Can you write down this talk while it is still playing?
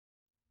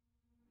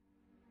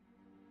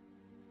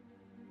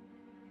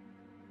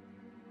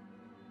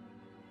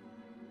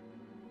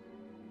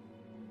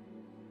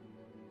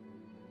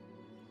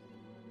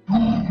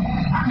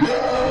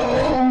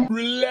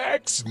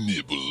Relax,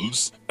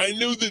 Nibbles. I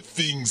know that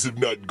things have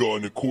not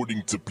gone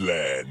according to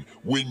plan.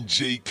 When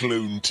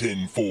J-Clone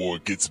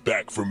 10-4 gets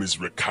back from his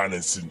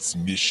reconnaissance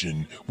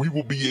mission, we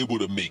will be able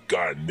to make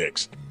our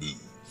next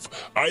move.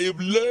 I have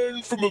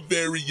learned from a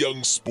very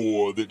young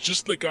spore that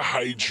just like a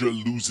hydra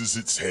loses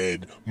its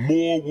head,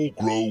 more will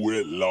grow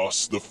where it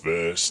lost the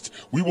first.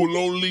 We will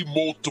only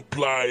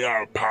multiply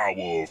our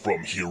power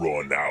from here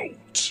on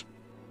out.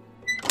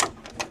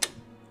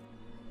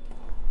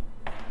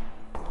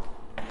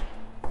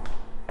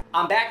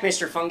 I'm back,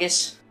 Mr.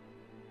 Fungus.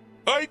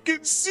 I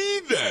can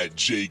see that,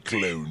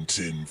 J-Clone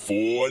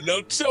 10-4. Now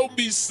tell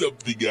me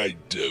something I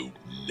don't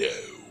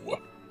know.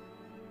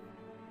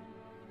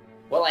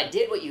 Well, I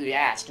did what you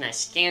asked, and I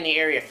scanned the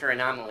area for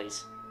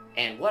anomalies.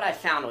 And what I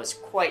found was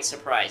quite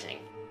surprising.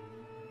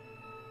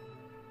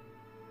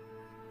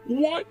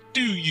 What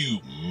do you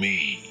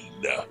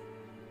mean?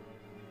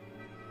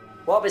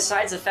 Well,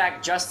 besides the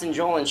fact Justin,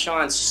 Joel, and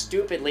Sean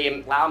stupidly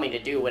allow me to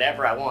do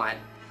whatever I want,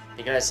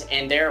 because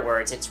in their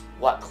words, it's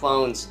what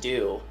clones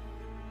do.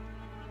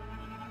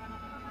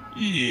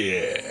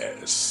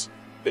 Yes,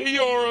 they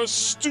are a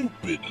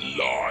stupid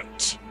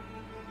lot.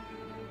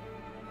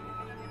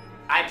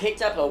 I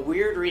picked up a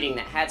weird reading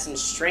that had some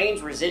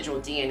strange residual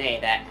DNA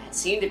that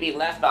seemed to be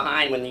left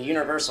behind when the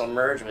universal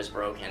merge was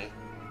broken.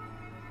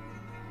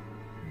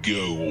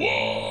 Go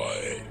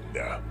on.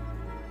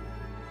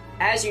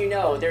 As you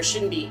know, there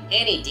shouldn't be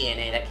any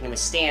DNA that can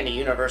withstand a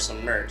universal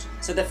merge,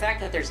 so the fact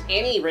that there's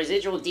any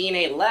residual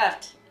DNA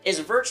left is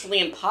virtually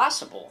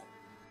impossible.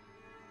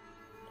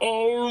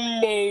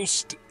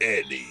 Almost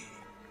any.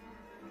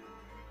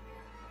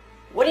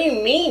 What do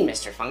you mean,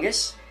 Mr.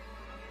 Fungus?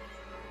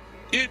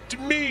 It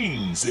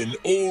means an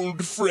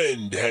old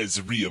friend has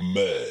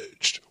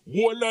reemerged.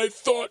 One I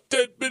thought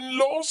had been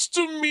lost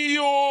to me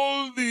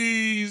all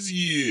these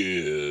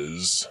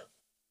years.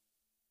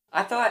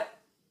 I thought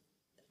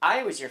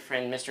I was your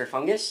friend, Mr.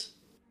 Fungus.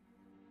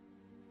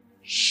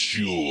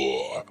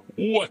 Sure,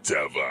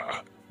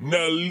 whatever.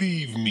 Now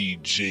leave me,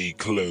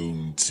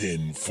 J-Clone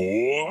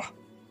 10-4.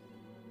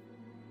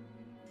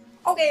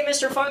 Okay,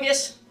 Mr.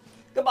 Fungus.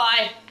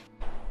 Goodbye.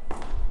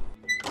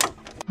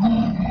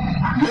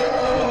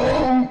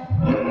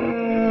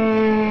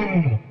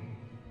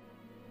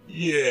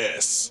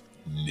 Yes,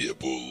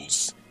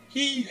 Nibbles.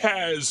 He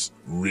has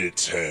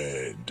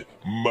returned,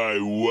 my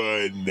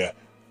one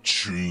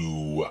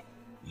true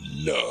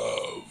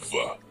love.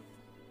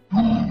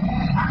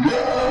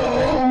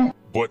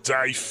 But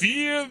I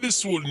fear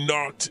this will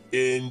not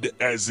end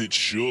as it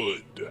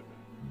should.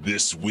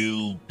 This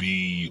will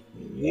be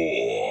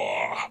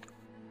war.